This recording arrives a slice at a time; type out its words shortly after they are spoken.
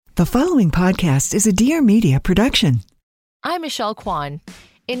The following podcast is a Dear Media production. I'm Michelle Kwan.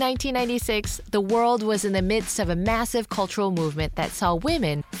 In 1996, the world was in the midst of a massive cultural movement that saw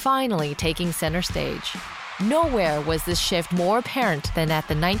women finally taking center stage. Nowhere was this shift more apparent than at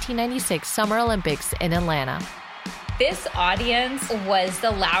the 1996 Summer Olympics in Atlanta. This audience was the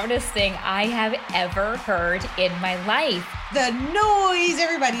loudest thing I have ever heard in my life. The noise,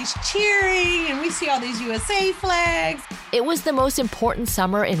 everybody's cheering, and we see all these USA flags. It was the most important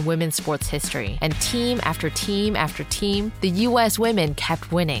summer in women's sports history, and team after team after team, the U.S. women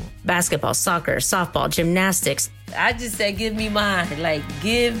kept winning. Basketball, soccer, softball, gymnastics. I just said, give me mine. Like,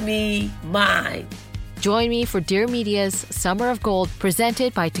 give me mine. Join me for Dear Media's Summer of Gold,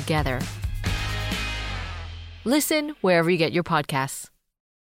 presented by Together. Listen wherever you get your podcasts.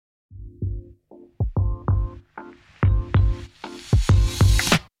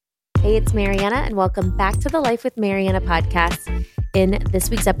 Hey, it's Mariana, and welcome back to the Life with Mariana podcast. In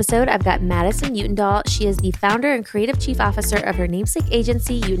this week's episode, I've got Madison Utendahl. She is the founder and creative chief officer of her namesake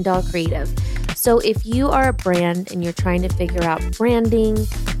agency, Utendahl Creative. So if you are a brand and you're trying to figure out branding,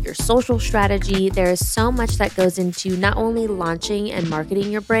 your social strategy, there is so much that goes into not only launching and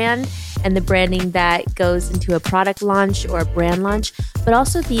marketing your brand and the branding that goes into a product launch or a brand launch, but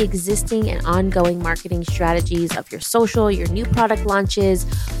also the existing and ongoing marketing strategies of your social, your new product launches,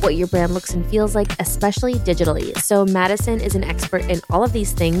 what your brand looks and feels like, especially digitally. So Madison is an expert in all of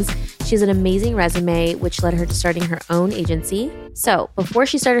these things. She has an amazing resume, which led her to starting her own agency. So before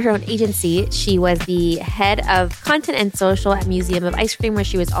she started her own agency, she was the head of content and social at Museum of Ice Cream, where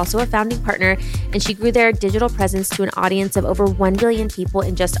she was also a founding partner, and she grew their digital presence to an audience of over 1 billion people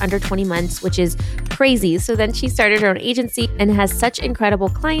in just under 20 months, which is crazy. So then she started her own agency and has such incredible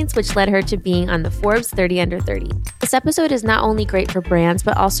clients, which led her to being on the Forbes 30 Under 30. This episode is not only great for brands,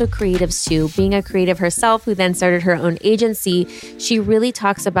 but also creatives too. Being a creative herself, who then started her own agency, she really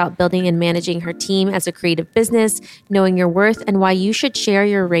talks about building and managing her team as a creative business, knowing your worth, and why you should share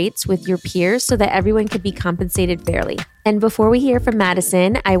your rates with your peers so that everyone can be compensated fairly. And before we hear from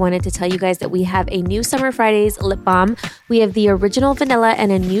Madison, I wanted to tell you guys that we have a new Summer Fridays lip balm. We have the original vanilla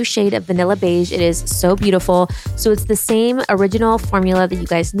and a new shade of vanilla beige. It is so beautiful. So it's the same original formula that you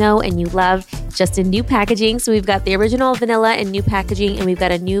guys know and you love, just in new packaging. So we've got the original vanilla in new packaging, and we've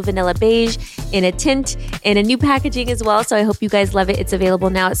got a new vanilla beige in a tint in a new packaging as well. So I hope you guys love it. It's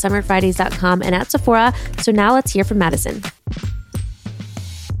available now at summerfridays.com and at Sephora. So now let's hear from Madison.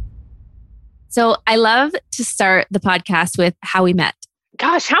 So I love to start the podcast with how we met.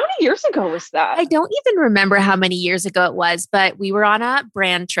 Gosh, how many years ago was that? I don't even remember how many years ago it was, but we were on a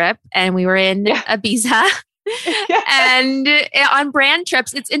brand trip and we were in Ibiza. And on brand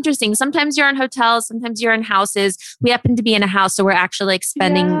trips, it's interesting. Sometimes you're in hotels, sometimes you're in houses. We happen to be in a house, so we're actually like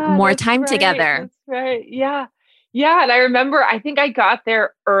spending more time together. That's right. Yeah. Yeah. And I remember, I think I got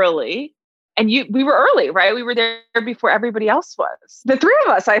there early. And we were early, right? We were there before everybody else was. The three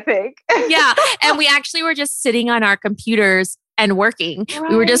of us, I think. Yeah. And we actually were just sitting on our computers and working.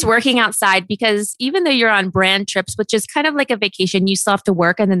 Right. We were just working outside because even though you're on brand trips, which is kind of like a vacation, you still have to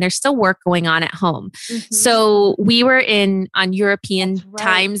work, and then there's still work going on at home. Mm-hmm. So we were on European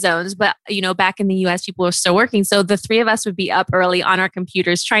time zones, but back in the US, people were still working. So the three of us would be up early on our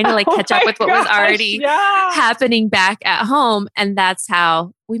computers trying to catch up with what was already happening back at home. And that's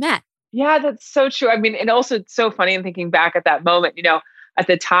how we met. Yeah, that's so true. I mean, and also it's so funny in thinking back at that moment, at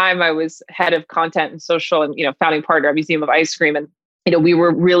the time I was head of content and social and, founding partner at Museum of Ice Cream. And, we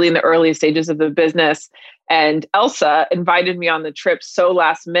were really in the early stages of the business, and Elsa invited me on the trip so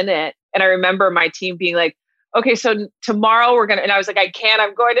last minute. And I remember my team being like, okay, so tomorrow and I was like, I can't,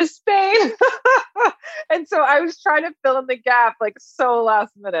 I'm going to Spain. And so I was trying to fill in the gap so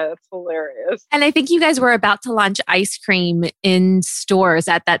last minute. It's hilarious. And I think you guys were about to launch ice cream in stores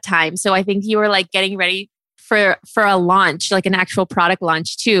at that time. So I think you were getting ready for a launch, an actual product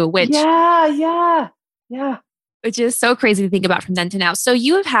launch too, which which is so crazy to think about from then to now. So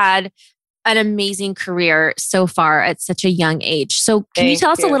you have had an amazing career so far at such a young age. So can you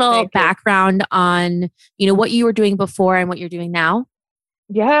tell us a little background on, what you were doing before and what you're doing now?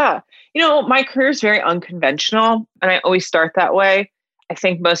 Yeah. My career is very unconventional, and I always start that way. I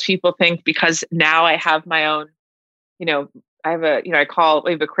think most people think because now I have my own, we have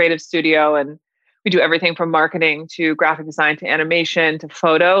a creative studio, and we do everything from marketing to graphic design to animation to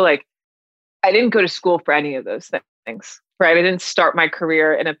photo. I didn't go to school for any of those things, right? I didn't start my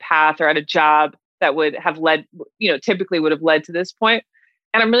career in a path or at a job that would have led, typically would have led to this point.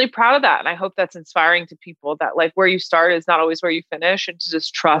 And I'm really proud of that. And I hope that's inspiring to people that where you start is not always where you finish, and to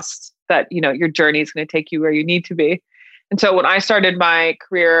just trust that, your journey is going to take you where you need to be. And so when I started my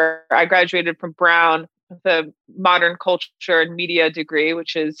career, I graduated from Brown the modern culture and media degree,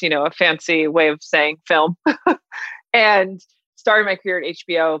 which is, a fancy way of saying film. And started my career at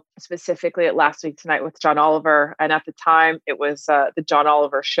HBO, specifically at Last Week Tonight with John Oliver. And at the time, it was the John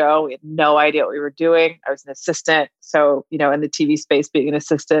Oliver show. We had no idea what we were doing. I was an assistant. So, in the TV space, being an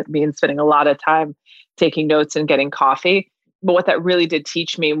assistant means spending a lot of time taking notes and getting coffee. But what that really did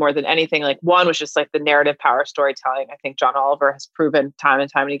teach me more than anything, one was just the narrative power of storytelling. I think John Oliver has proven time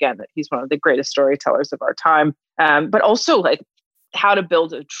and time again that he's one of the greatest storytellers of our time. But also how to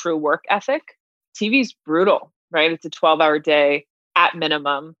build a true work ethic. TV's brutal, right? It's a 12-hour day at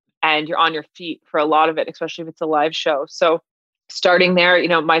minimum, and you're on your feet for a lot of it, especially if it's a live show. So starting there,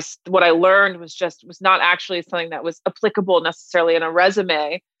 what I learned was not actually something that was applicable necessarily in a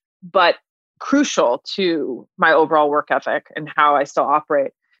resume, but crucial to my overall work ethic and how I still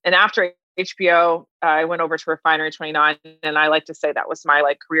operate. And after HBO, I went over to Refinery 29, and I like to say that was my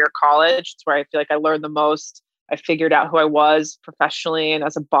career college. It's where I feel like I learned the most. I figured out who I was professionally and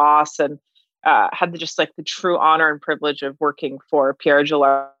as a boss, and had the true honor and privilege of working for Piera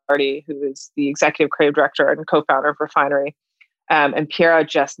Gilardi, who is the executive creative director and co-founder of Refinery. And Piera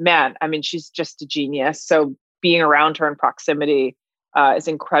she's just a genius. So being around her in proximity is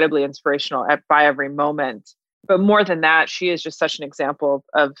incredibly inspirational by every moment. But more than that, she is just such an example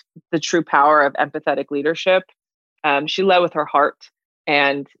of the true power of empathetic leadership. She led with her heart.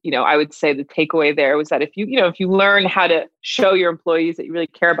 And, I would say the takeaway there was that if you learn how to show your employees that you really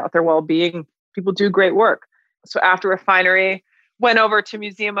care about their well-being, people do great work. So after Refinery, went over to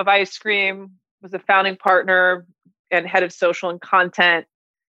Museum of Ice Cream, was a founding partner and head of social and content,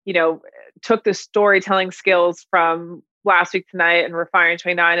 took the storytelling skills from Last Week Tonight and Refinery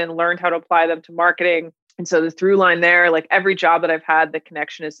 29 and learned how to apply them to marketing. And so the through line there, every job that I've had, the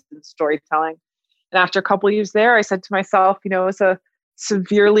connection is in storytelling. And after a couple of years there, I said to myself, as a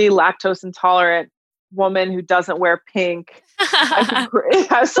severely lactose intolerant woman who doesn't wear pink, I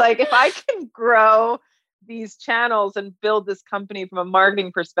was like, if I can grow these channels and build this company from a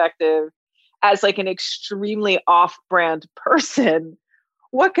marketing perspective as an extremely off-brand person,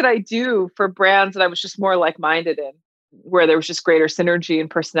 what could I do for brands that I was just more like-minded in, where there was just greater synergy and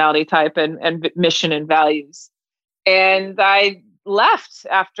personality type and mission and values? And I left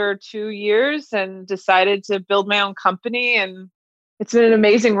after 2 years and decided to build my own company. And it's been an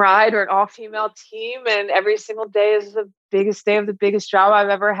amazing ride. We're an all-female team, and every single day is the biggest day of the biggest job I've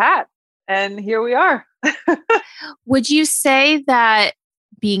ever had. And here we are. Would you say that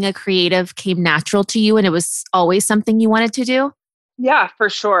being a creative came natural to you and it was always something you wanted to do? Yeah,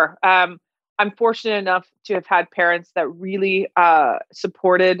 for sure. I'm fortunate enough to have had parents that really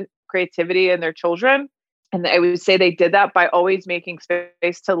supported creativity in their children. And I would say they did that by always making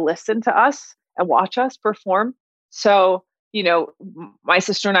space to listen to us and watch us perform. So, my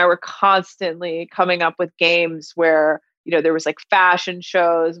sister and I were constantly coming up with games where, there was fashion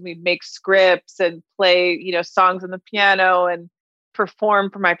shows, we'd make scripts and play, songs on the piano and perform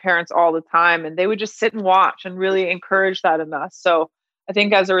for my parents all the time. And they would just sit and watch and really encourage that in us. So I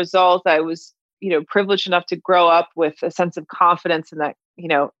think as a result, I was, privileged enough to grow up with a sense of confidence in that,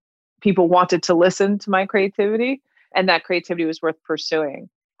 people wanted to listen to my creativity and that creativity was worth pursuing.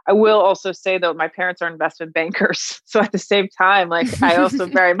 I will also say, though, my parents are investment bankers. So at the same time, I also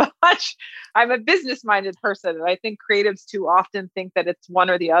very much, I'm a business-minded person. And I think creatives too often think that it's one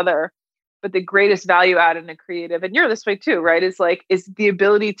or the other. But the greatest value add in a creative, and you're this way too, right? Is the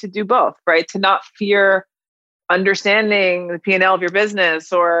ability to do both, right? To not fear understanding the P&L of your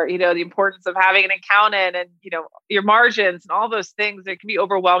business or, the importance of having an accountant and, your margins and all those things that can be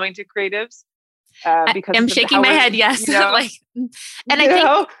overwhelming to creatives. Because I'm shaking my head. Yes. I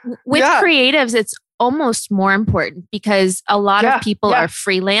think with creatives, it's almost more important because a lot of people are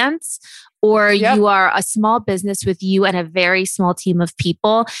freelance or you are a small business with you and a very small team of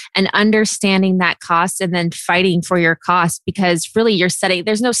people, and understanding that cost and then fighting for your cost, because really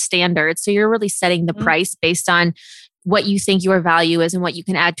there's no standard. So you're really setting the price based on what you think your value is and what you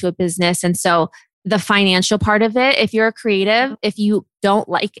can add to a business. And so the financial part of it, if you're a creative, if you don't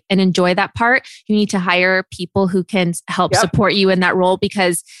like and enjoy that part, you need to hire people who can help support you in that role,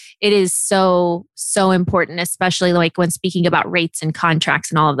 because it is so, so important, especially when speaking about rates and contracts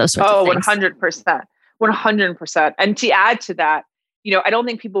and all of those sorts of things. 100%. 100%. And to add to that, I don't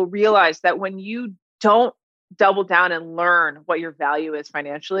think people realize that when you don't double down and learn what your value is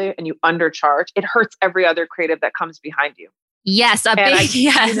financially and you undercharge, it hurts every other creative that comes behind you. Yes.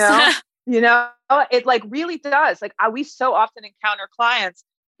 Yes. It really does. We so often encounter clients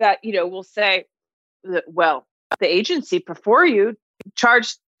that, will say, well, the agency before you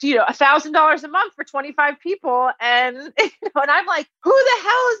charged, $1,000 a month for 25 people. And, and I'm like, who the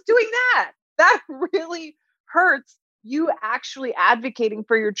hell is doing that? that really hurts you actually advocating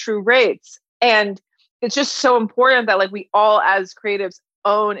for your true rates. And it's just so important that like we all as creatives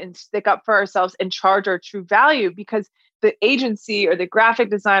own and stick up for ourselves and charge our true value, because the agency or the graphic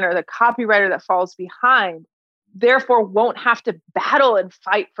designer or the copywriter that falls behind therefore won't have to battle and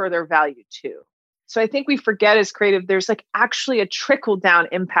fight for their value too. So I think we forget as creative, there's like actually a trickle down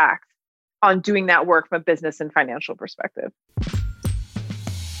impact on doing that work from a business and financial perspective.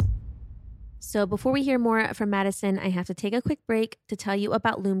 So before we hear more from Madison, I have to take a quick break to tell you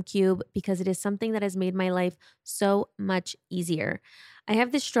about LoomCube, because it is something that has made my life so much easier. I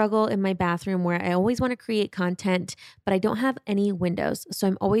have this struggle in my bathroom where I always want to create content, but I don't have any windows. So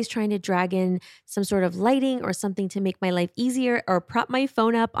I'm always trying to drag in some sort of lighting or something to make my life easier, or prop my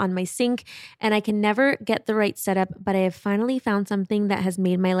phone up on my sink, and I can never get the right setup, but I have finally found something that has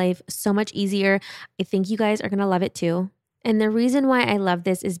made my life so much easier. I think you guys are going to love it too. And the reason why I love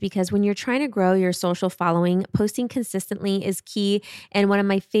this is because when you're trying to grow your social following, posting consistently is key. And one of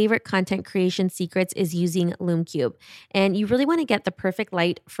my favorite content creation secrets is using LoomCube. And you really want to get the perfect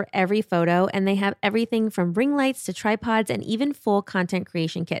light for every photo. And they have everything from ring lights to tripods and even full content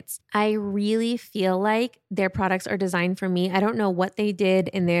creation kits. I really feel like their products are designed for me. I don't know what they did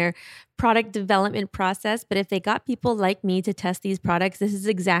in their product development process, but if they got people like me to test these products, this is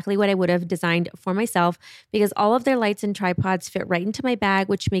exactly what I would have designed for myself, because all of their lights and tripods fit right into my bag,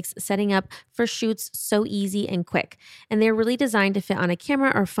 which makes setting up for shoots so easy and quick. And they're really designed to fit on a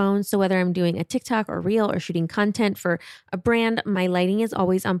camera or phone. So whether I'm doing a TikTok or reel or shooting content for a brand, my lighting is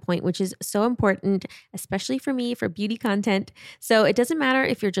always on point, which is so important, especially for me for beauty content. So it doesn't matter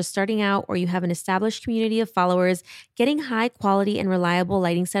if you're just starting out or you have an established community of followers, getting high quality and reliable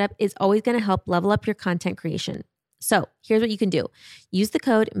lighting setup is always going to help level up your content creation. So here's what you can do. Use the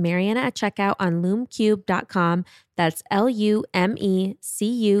code Mariana at checkout on loomcube.com. That's LUMECUBE.com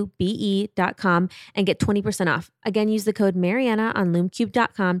and get 20% off. Again, use the code Mariana on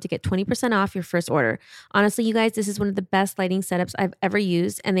loomcube.com to get 20% off your first order. Honestly, you guys, this is one of the best lighting setups I've ever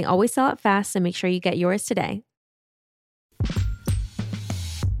used, and they always sell out fast, so make sure you get yours today.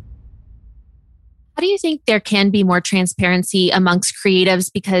 How do you think there can be more transparency amongst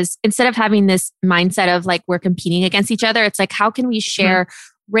creatives? Because instead of having this mindset of like we're competing against each other, it's like, how can we share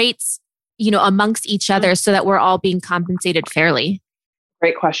rates, amongst each other so that we're all being compensated fairly?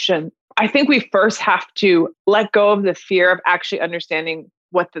 Great question. I think we first have to let go of the fear of actually understanding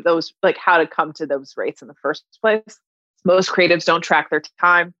how to come to those rates in the first place. Most creatives don't track their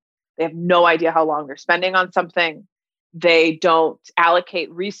time. They have no idea how long they're spending on something. They don't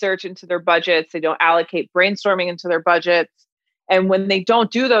allocate research into their budgets. They don't allocate brainstorming into their budgets. And when they don't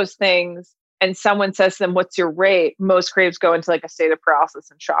do those things and someone says to them, what's your rate? Most creatives go into like a state of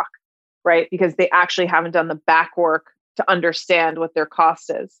paralysis and shock, right? Because they actually haven't done the back work to understand what their cost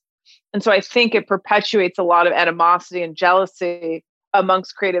is. And so I think it perpetuates a lot of animosity and jealousy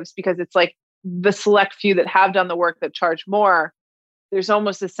amongst creatives, because it's like the select few that have done the work that charge more. There's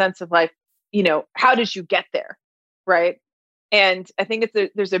almost a sense of like, how did you get there? Right. And I think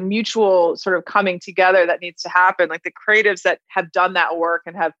there's a mutual sort of coming together that needs to happen. Like the creatives that have done that work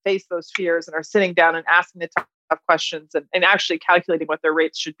and have faced those fears and are sitting down and asking the tough questions and actually calculating what their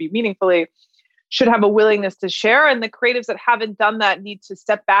rates should be meaningfully, should have a willingness to share. And the creatives that haven't done that need to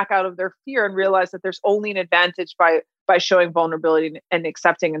step back out of their fear and realize that there's only an advantage by showing vulnerability and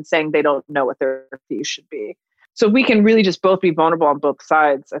accepting and saying they don't know what their fee should be. So we can really just both be vulnerable on both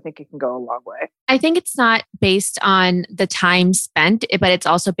sides. I think it can go a long way. I think it's not based on the time spent, but it's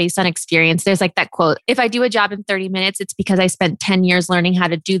also based on experience. There's like that quote, if I do a job in 30 minutes, it's because I spent 10 years learning how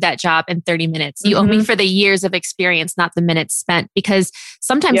to do that job in 30 minutes. You owe me for the years of experience, not the minutes spent. Because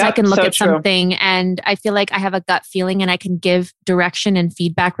sometimes I can look at something and I feel like I have a gut feeling and I can give direction and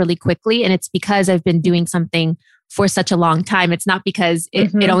feedback really quickly. And it's because I've been doing something for such a long time. It's not because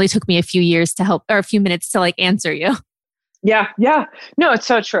it only took me a few years to help or a few minutes to like answer you. Yeah. No, it's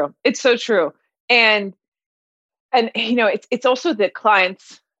so true. It's so true. And it's also the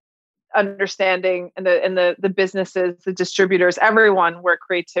clients understanding and the businesses, the distributors, everyone where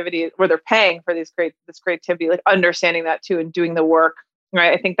they're paying for this creativity, like understanding that too and doing the work.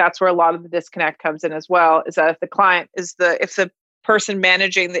 Right. I think that's where a lot of the disconnect comes in as well, is that if the client if the person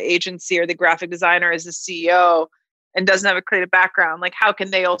managing the agency or the graphic designer is the CEO and doesn't have a creative background, like how can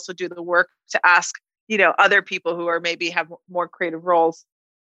they also do the work to ask, other people who are maybe have more creative roles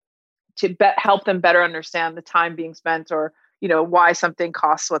to help them better understand the time being spent or, why something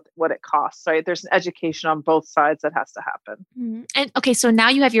costs what it costs, right? There's an education on both sides that has to happen. Mm-hmm. And okay, so now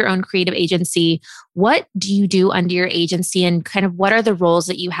you have your own creative agency. What do you do under your agency and kind of what are the roles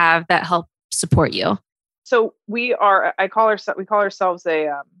that you have that help support you? So we call ourselves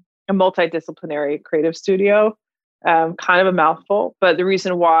a a multidisciplinary creative studio. Kind of a mouthful, but the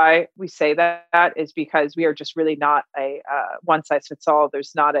reason why we say that is because we are just really not a one size fits all.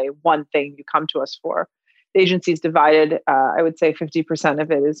 There's not a one thing you come to us for. The agency is divided. I would say 50%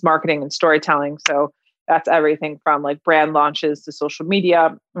 of it is marketing and storytelling. So that's everything from like brand launches to social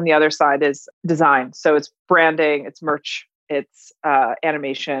media. And the other side is design. So it's branding, it's merch, it's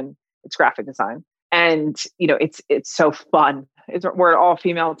animation, it's graphic design. And, it's so fun. We're an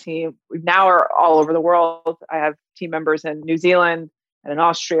all-female team. We now are all over the world. I have team members in New Zealand and in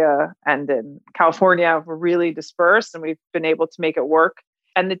Austria and in California. We're really dispersed and we've been able to make it work.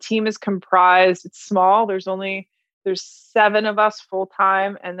 And the team is comprised, it's small. There's 7 of us full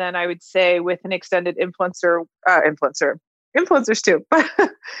time. And then I would say with an extended influencers too,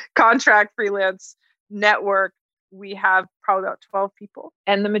 contract, freelance, network, we have probably about 12 people.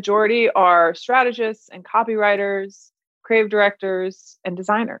 And the majority are strategists and copywriters, creative directors, and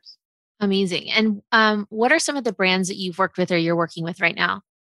designers. Amazing. And what are some of the brands that you've worked with or you're working with right now?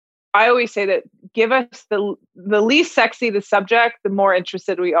 I always say that give us the least sexy the subject, the more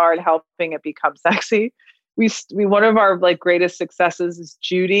interested we are in helping it become sexy. We one of our greatest successes is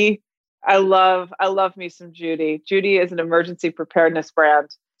Judy. I love me some Judy. Judy is an emergency preparedness brand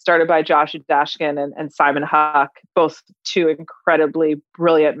started by Josh Dashkin and Simon Huck, both two incredibly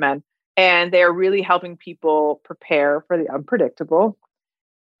brilliant men. And they are really helping people prepare for the unpredictable.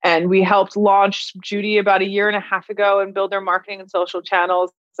 And we helped launch Judy about a year and a half ago and build their marketing and social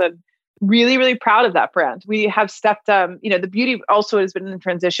channels. And really, really proud of that brand. We have stepped, the beauty also has been in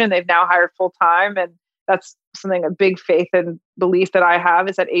transition. They've now hired full time. And that's something, a big faith and belief that I have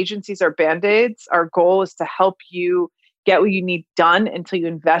is that agencies are Band-Aids. Our goal is to help you get what you need done until you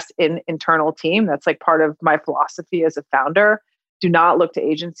invest in internal team. That's part of my philosophy as a founder. Do not look to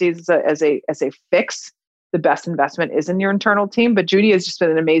agencies as a fix. The best investment is in your internal team. But Judy has just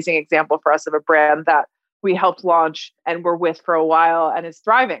been an amazing example for us of a brand that we helped launch and we're with for a while and is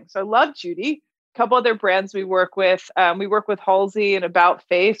thriving. So I love Judy. A couple other brands we work with. We work with Halsey and About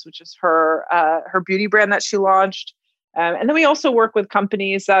Face, which is her beauty brand that she launched. And then we also work with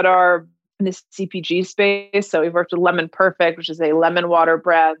companies that are in the CPG space. So we've worked with Lemon Perfect, which is a lemon water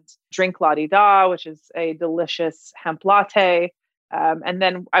brand, Drink La Di Da, which is a delicious hemp latte. And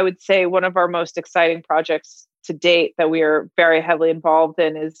then I would say one of our most exciting projects to date that we are very heavily involved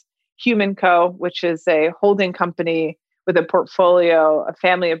in is Human Co., which is a holding company with a portfolio, a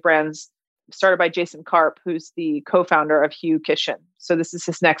family of brands started by Jason Karp, who's the co-founder of Hugh Kitchen. So this is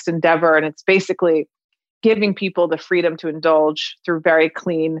his next endeavor. And it's basically giving people the freedom to indulge through very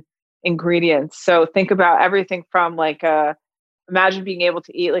clean ingredients. So think about everything from imagine being able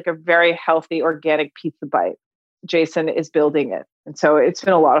to eat a very healthy organic pizza bite. Jason is building it. And so it's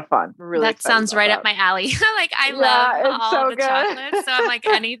been a lot of fun. We're really that sounds right up my alley. I love all the chocolates. So I'm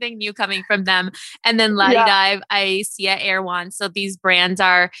anything new coming from them. And then La Di Da, I see at Erewhon. So these brands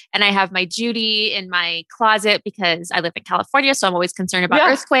are, and I have my Judy in my closet because I live in California. So I'm always concerned about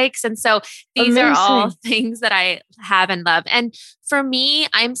earthquakes. And so these are all things that I have and love. And for me,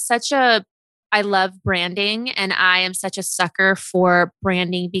 I love branding and I am such a sucker for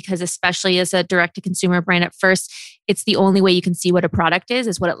branding because especially as a direct-to-consumer brand at first, it's the only way you can see what a product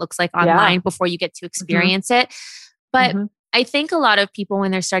is what it looks like online before you get to experience it. But I think a lot of people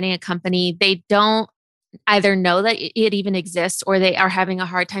when they're starting a company, they don't either know that it even exists or they are having a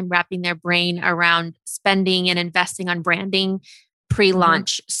hard time wrapping their brain around spending and investing on branding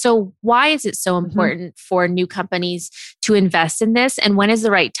pre-launch. So why is it so important for new companies to invest in this? And when is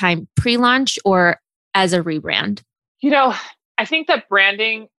the right time, pre-launch or as a rebrand? I think that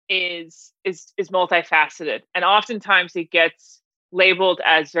branding is multifaceted and oftentimes it gets labeled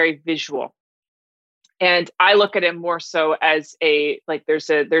as very visual. And I look at it more so as there's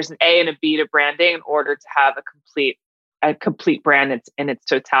an A and a B to branding in order to have a complete brand in its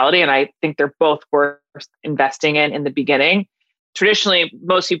totality. And I think they're both worth investing in the beginning. Traditionally,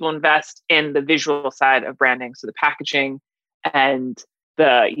 most people invest in the visual side of branding. So the packaging and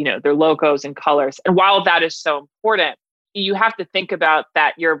their logos and colors. And while that is so important, you have to think about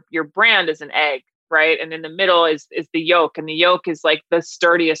that your brand is an egg, right? And in the middle is the yolk. And the yolk is the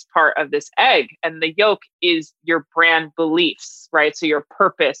sturdiest part of this egg. And the yolk is your brand beliefs, right? So your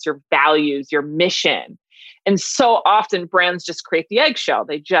purpose, your values, your mission. And so often brands just create the eggshell.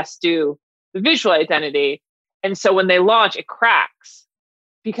 They just do the visual identity. And so when they launch, it cracks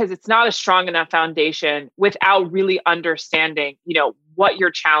because it's not a strong enough foundation without really understanding, what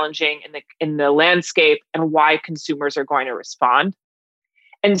you're challenging in the landscape and why consumers are going to respond.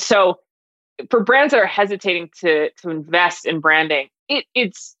 And so for brands that are hesitating to invest in branding,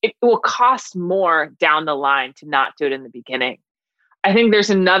 it will cost more down the line to not do it in the beginning. I think there's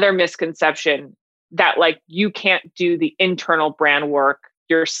another misconception that like you can't do the internal brand work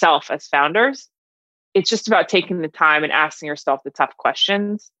yourself as founders. It's just about taking the time and asking yourself the tough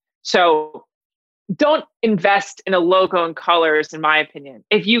questions. So don't invest in a logo and colors, in my opinion,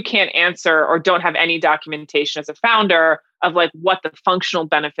 if you can't answer or don't have any documentation as a founder of like what the functional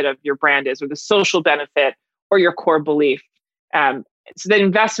benefit of your brand is or the social benefit or your core belief. So the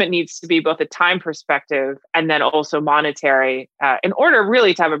investment needs to be both a time perspective and then also monetary in order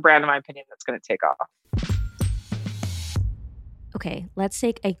really to have a brand, in my opinion, that's going to take off. Okay, let's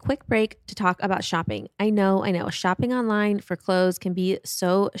take a quick break to talk about shopping. I know. Shopping online for clothes can be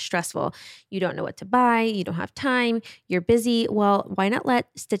so stressful. You don't know what to buy. You don't have time. You're busy. Well, why not let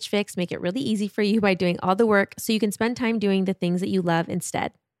Stitch Fix make it really easy for you by doing all the work so you can spend time doing the things that you love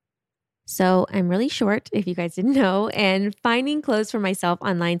instead? So I'm really short, if you guys didn't know, and finding clothes for myself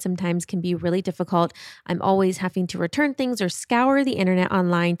online sometimes can be really difficult. I'm always having to return things or scour the internet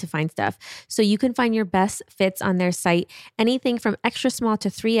online to find stuff. So you can find your best fits on their site, anything from extra small to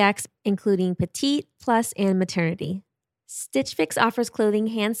 3X, including petite, plus, and maternity. Stitch Fix offers clothing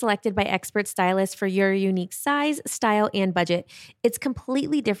hand-selected by expert stylists for your unique size, style, and budget. It's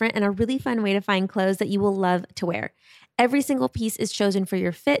completely different and a really fun way to find clothes that you will love to wear. Every single piece is chosen for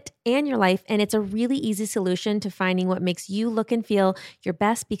your fit and your life, and it's a really easy solution to finding what makes you look and feel your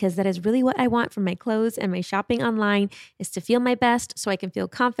best, because that is really what I want from my clothes and my shopping online, is to feel my best so I can feel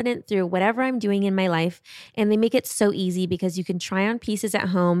confident through whatever I'm doing in my life. And they make it so easy because you can try on pieces at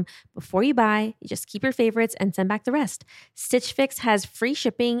home before you buy. You just keep your favorites and send back the rest. Stitch Fix has free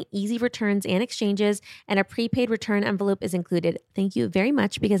shipping, easy returns and exchanges, and a prepaid return envelope is included. Thank you very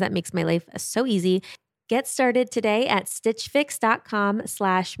much, because that makes my life so easy. Get started today at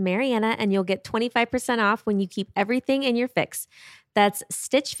stitchfix.com/Mariana and you'll get 25% off when you keep everything in your fix. That's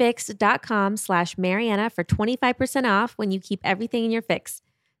stitchfix.com/Mariana for 25% off when you keep everything in your fix.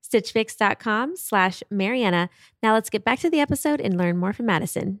 Stitchfix.com/Mariana. Now let's get back to the episode and learn more from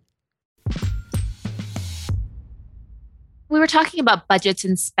Madison. We were talking about budgets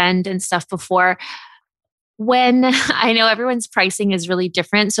and spend and stuff before. When I know everyone's pricing is really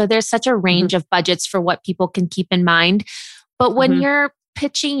different, so there's such a range of budgets for what people can keep in mind. But when you're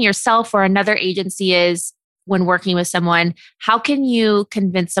pitching yourself or another agency is when working with someone, how can you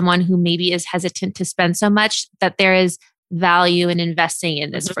convince someone who maybe is hesitant to spend so much that there is value in investing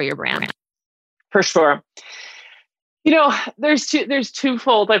in this for your brand? For sure. You know, there's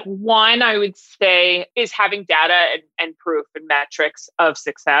twofold. Like one, I would say is having data and proof and metrics of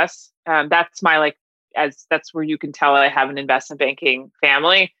success. That's my that's where you can tell I have an investment banking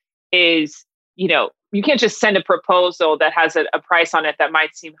family is, you can't just send a proposal that has a price on it that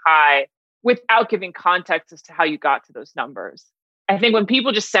might seem high without giving context as to how you got to those numbers. I think when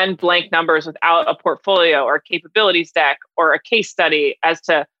people just send blank numbers without a portfolio or a capabilities deck or a case study as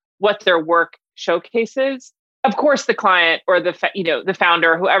to what their work showcases, of course, the client or the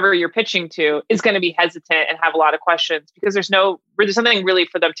founder, whoever you're pitching to, is going to be hesitant and have a lot of questions because there's nothing really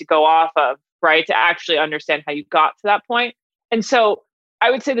for them to go off of, right? To actually understand how you got to that point. And so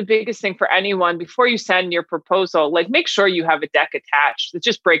I would say the biggest thing for anyone before you send your proposal, make sure you have a deck attached that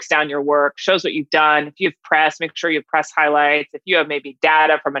just breaks down your work, shows what you've done. If you have press, make sure you have press highlights. If you have maybe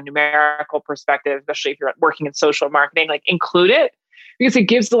data from a numerical perspective, especially if you're working in social marketing, include it because it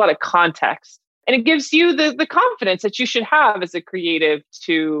gives a lot of context. And it gives you the confidence that you should have as a creative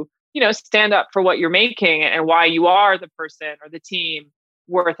to, stand up for what you're making and why you are the person or the team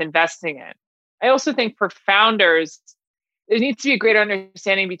worth investing in. I also think for founders, there needs to be a greater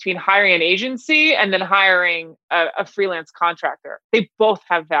understanding between hiring an agency and then hiring a freelance contractor. They both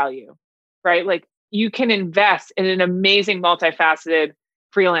have value, right? You can invest in an amazing multifaceted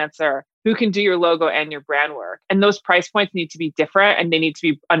freelancer who can do your logo and your brand work. And those price points need to be different and they need to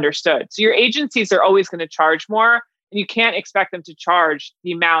be understood. So your agencies are always going to charge more and you can't expect them to charge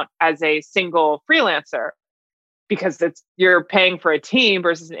the amount as a single freelancer because you're paying for a team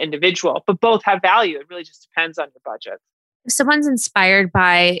versus an individual, but both have value. It really just depends on your budget. If someone's inspired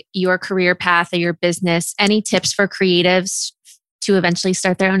by your career path or your business, any tips for creatives to eventually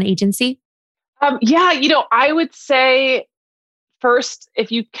start their own agency? I would say first,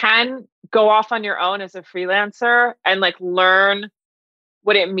 if you can, go off on your own as a freelancer and learn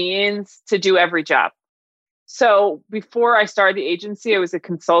what it means to do every job. So before I started the agency, I was a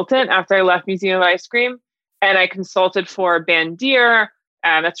consultant after I left Museum of Ice Cream, and I consulted for Bandier.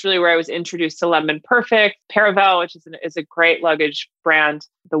 That's really where I was introduced to Lemon Perfect, Paravel, which is a great luggage brand.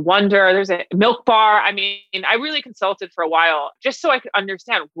 The Wonder, there's a Milk Bar. I really consulted for a while just so I could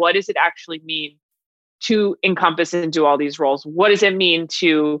understand what does it actually mean to encompass and do all these roles. What does it mean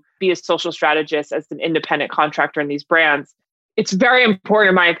to be a social strategist as an independent contractor in these brands? it's very important,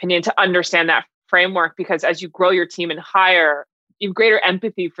 in my opinion, to understand that framework, because as you grow your team and hire, you have greater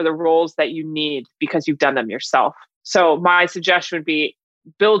empathy for the roles that you need because you've done them yourself. So my suggestion would be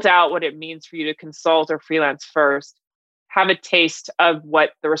build out what it means for you to consult or freelance first, have a taste of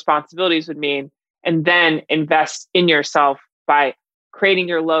what the responsibilities would mean, and then invest in yourself by creating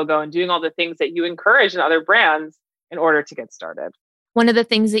your logo and doing all the things that you encourage in other brands in order to get started. One of the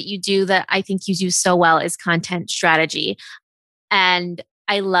things that you do that I think you do so well is content strategy. And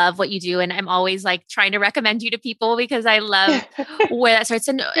I love what you do. And I'm always like trying to recommend you to people because I love where that starts.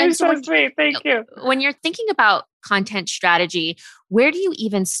 You're so sweet. Thank you. When you're thinking about content strategy, where do you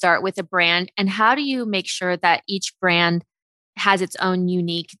even start with a brand? And how do you make sure that each brand has its own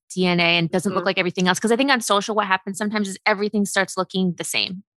unique DNA and doesn't look like everything else? Because I think on social, what happens sometimes is everything starts looking the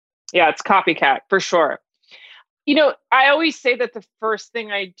same. Yeah, it's copycat for sure. I always say that the first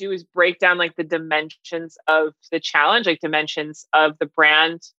thing I do is break down like the dimensions of the challenge, like dimensions of the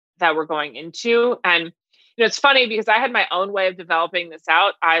brand that we're going into. And, it's funny because I had my own way of developing this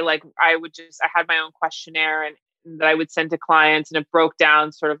out. I had my own questionnaire and that I would send to clients, and it broke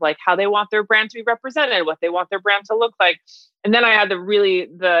down sort of like how they want their brand to be represented, what they want their brand to look like. And then I had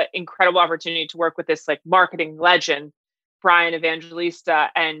the incredible opportunity to work with this like marketing legend, Brian Evangelista,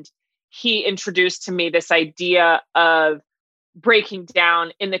 and he introduced to me this idea of breaking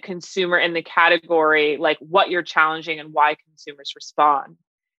down in the consumer, in the category, like what you're challenging and why consumers respond.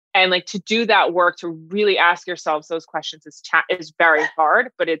 And like to do that work, to really ask yourselves those questions is very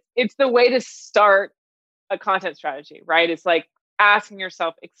hard, but it's the way to start a content strategy, right? It's like asking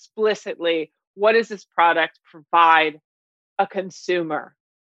yourself explicitly, what does this product provide a consumer?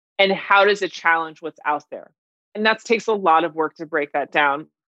 And how does it challenge what's out there? And that takes a lot of work to break that down.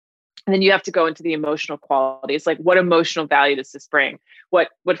 And then you have to go into the emotional qualities, like what emotional value does this bring? What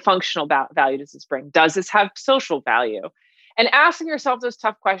functional value does this bring? Does this have social value? And asking yourself those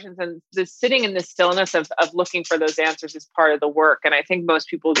tough questions and just sitting in the stillness of looking for those answers is part of the work. And I think most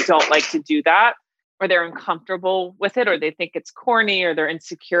people don't like to do that, or they're uncomfortable with it, or they think it's corny, or they're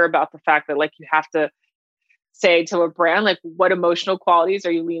insecure about the fact that like you have to say to a brand, like what emotional qualities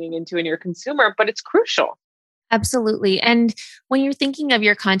are you leaning into in your consumer? But it's crucial. Absolutely. And when you're thinking of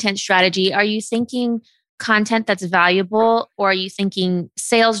your content strategy, are you thinking content that's valuable, or are you thinking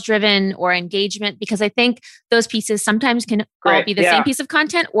sales driven or engagement? Because I think those pieces sometimes can all be the same piece of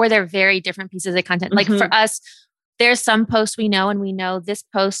content, or they're very different pieces of content. Like for us, there's some posts we know, and we know this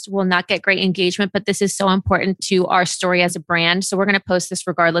post will not get great engagement, but this is so important to our story as a brand. So we're going to post this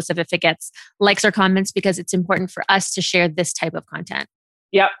regardless of if it gets likes or comments, because it's important for us to share this type of content.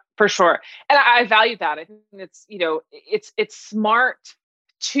 Yep, for sure. And I value that. I think it's, it's smart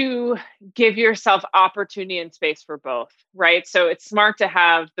to give yourself opportunity and space for both, right? So it's smart to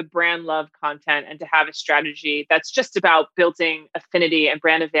have the brand love content and to have a strategy that's just about building affinity and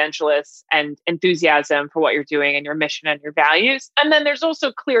brand evangelists and enthusiasm for what you're doing and your mission and your values. And then there's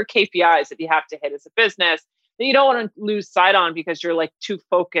also clear KPIs that you have to hit as a business that you don't want to lose sight on because you're like too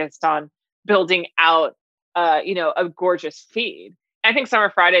focused on building out, a gorgeous feed. I think Summer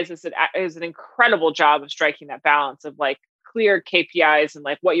Fridays is an incredible job of striking that balance of like clear KPIs and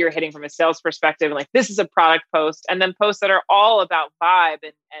like what you're hitting from a sales perspective. And like, this is a product post, and then posts that are all about vibe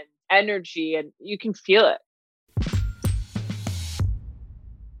and energy, and you can feel it.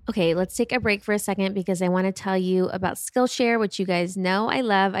 Okay, let's take a break for a second because I want to tell you about Skillshare, which you guys know I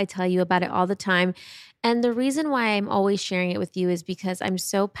love. I tell you about it all the time. And the reason why I'm always sharing it with you is because I'm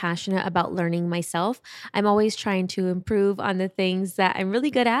so passionate about learning myself. I'm always trying to improve on the things that I'm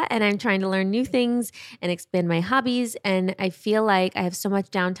really good at, and I'm trying to learn new things and expand my hobbies. And I feel like I have so much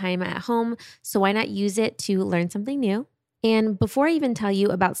downtime at home, so why not use it to learn something new? And before I even tell you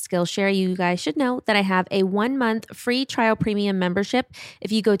about Skillshare, you guys should know that I have a 1-month free trial premium membership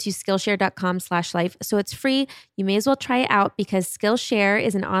if you go to Skillshare.com/life. So it's free. You may as well try it out because Skillshare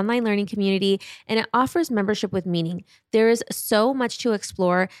is an online learning community and it offers membership with meaning. There is so much to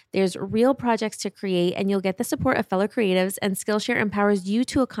explore. There's real projects to create, and you'll get the support of fellow creatives, and Skillshare empowers you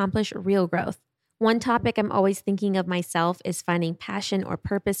to accomplish real growth. One topic I'm always thinking of myself is finding passion or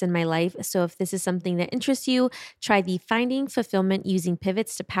purpose in my life. So if this is something that interests you, try the Finding Fulfillment Using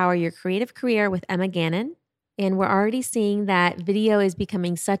Pivots to Power Your Creative Career with Emma Gannon. And we're already seeing that video is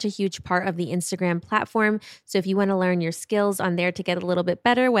becoming such a huge part of the Instagram platform. So if you want to learn your skills on there to get a little bit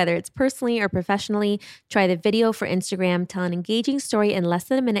better, whether it's personally or professionally, try the Video for Instagram Tell an Engaging Story in Less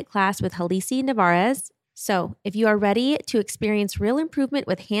Than a Minute class with Halisi Navarez. So if you are ready to experience real improvement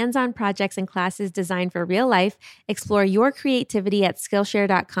with hands-on projects and classes designed for real life, explore your creativity at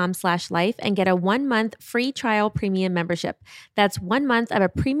Skillshare.com/life and get a 1-month free trial premium membership. That's 1 month of a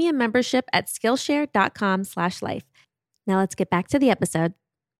premium membership at Skillshare.com/life. Now let's get back to the episode.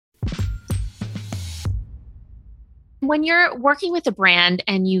 When you're working with a brand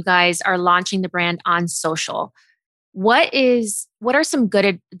and you guys are launching the brand on social, what are some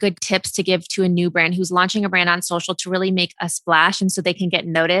good tips to give to a new brand who's launching a brand on social to really make a splash and so they can get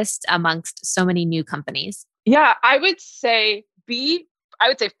noticed amongst so many new companies? Yeah, I would say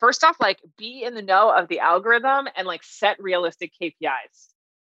first off, like be in the know of the algorithm and like set realistic KPIs.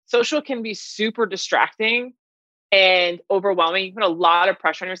 Social can be super distracting and overwhelming. You put a lot of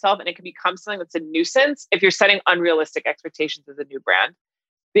pressure on yourself and it can become something that's a nuisance if you're setting unrealistic expectations as a new brand.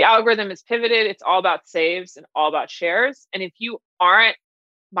 The algorithm is pivoted. It's all about saves and all about shares. And if you aren't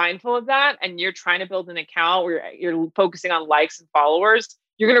mindful of that and you're trying to build an account where you're focusing on likes and followers,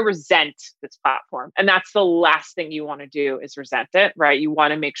 you're going to resent this platform. And that's the last thing you want to do is resent it, right? You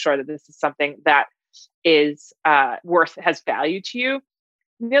want to make sure that this is something that is has value to you.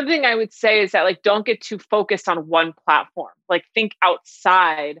 The other thing I would say is that like, don't get too focused on one platform. Like think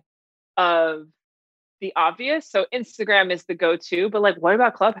outside of the obvious. So Instagram is the go-to, but like, what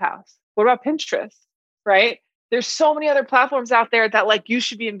about Clubhouse? What about Pinterest? Right? There's so many other platforms out there that like you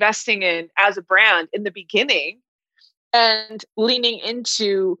should be investing in as a brand in the beginning and leaning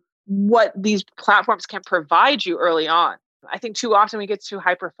into what these platforms can provide you early on. I think too often we get too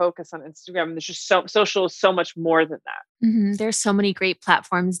hyper focused on Instagram. And there's just social is so much more than that. Mm-hmm. There's so many great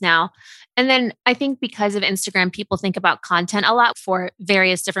platforms now. And then I think because of Instagram, people think about content a lot for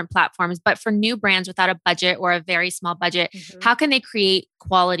various different platforms. But for new brands without a budget or a very small budget, how can they create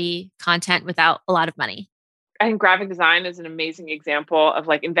quality content without a lot of money? I think graphic design is an amazing example of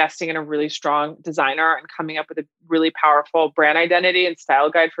like investing in a really strong designer and coming up with a really powerful brand identity and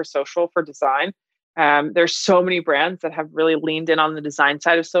style guide for social for design. There's so many brands that have really leaned in on the design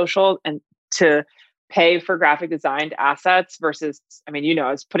side of social and to pay for graphic designed assets versus, I mean,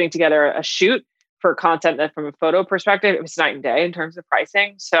 it's putting together a shoot for content that from a photo perspective, it was night and day in terms of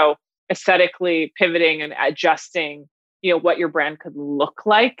pricing. So aesthetically pivoting and adjusting, what your brand could look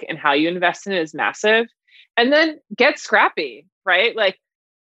like and how you invest in it is massive. And then get scrappy, right? Like,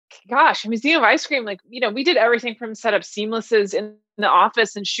 gosh, Museum of Ice Cream, like, we did everything from set up seamlesses in the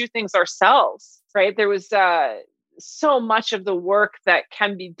office and shoot things ourselves, right? There was so much of the work that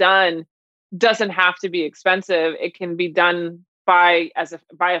can be done doesn't have to be expensive. It can be done by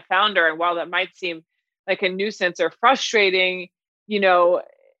a founder. And while that might seem like a nuisance or frustrating,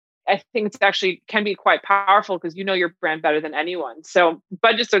 I think it's actually can be quite powerful because you know your brand better than anyone. So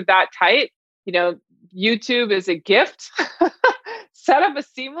budgets are that tight. YouTube is a gift. Set up a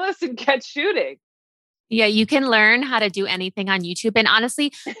seamless and get shooting. Yeah, you can learn how to do anything on YouTube. And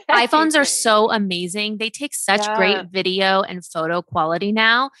honestly, iPhones are so amazing. They take such great video and photo quality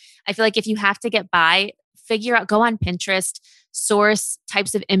now. I feel like if you have to get by, go on Pinterest, source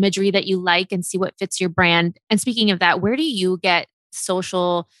types of imagery that you like and see what fits your brand. And speaking of that, where do you get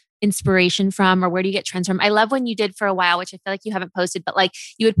social inspiration from, or where do you get trends from? I love when you did for a while, which I feel like you haven't posted, but like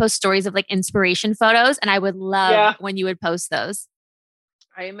you would post stories of like inspiration photos. And I would love when you would post those.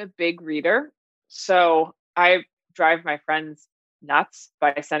 I am a big reader. So I drive my friends nuts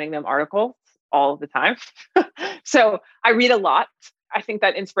by sending them articles all the time. So I read a lot. I think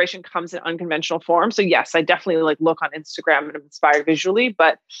that inspiration comes in unconventional form. So yes, I definitely like look on Instagram and I'm inspired visually,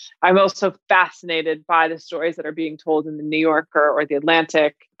 but I'm also fascinated by the stories that are being told in the New Yorker or the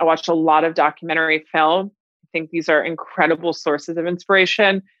Atlantic. I watch a lot of documentary film. I think these are incredible sources of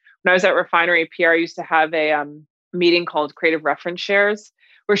inspiration. When I was at Refinery, Pierre used to have a meeting called Creative Reference Shares,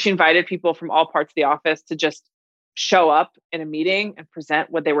 where she invited people from all parts of the office to just show up in a meeting and present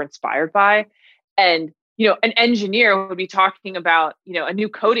what they were inspired by. And, an engineer would be talking about, a new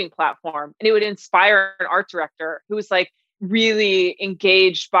coding platform, and it would inspire an art director who was like really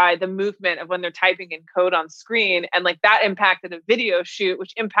engaged by the movement of when they're typing in code on screen. And like that impacted a video shoot,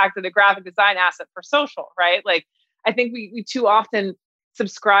 which impacted a graphic design asset for social, right? Like, I think we too often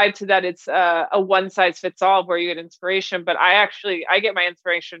subscribe to that it's a one size fits all where you get inspiration, but I get my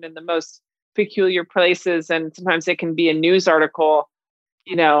inspiration in the most peculiar places, and sometimes it can be a news article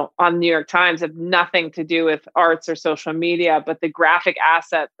on New York Times have nothing to do with arts or social media, but the graphic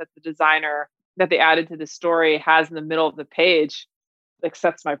asset that the designer that they added to the story has in the middle of the page like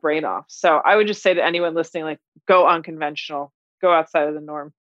sets my brain off. So I would just say to anyone listening, like, go unconventional, go outside of the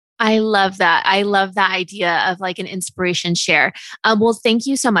norm. I love that. I love that idea of like an inspiration share. Well, thank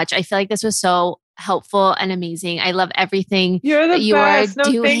you so much. I feel like this was so helpful and amazing. I love everything that you are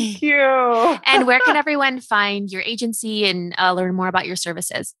doing. Thank you. And where can everyone find your agency and learn more about your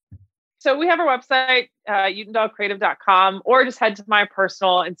services? So we have our website, utendahlcreative.com, or just head to my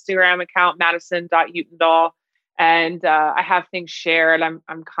personal Instagram account, madison.utendahl. And I have things shared. I'm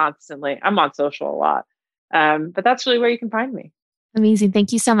on social a lot. But that's really where you can find me. Amazing.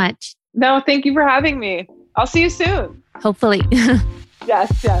 Thank you so much. No, thank you for having me. I'll see you soon. Hopefully.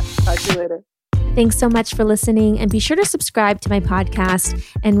 Yes. Talk to you later. Thanks so much for listening, and be sure to subscribe to my podcast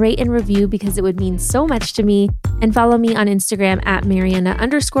and rate and review because it would mean so much to me. And follow me on Instagram at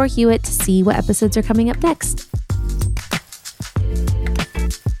Mariana_Hewitt to see what episodes are coming up next.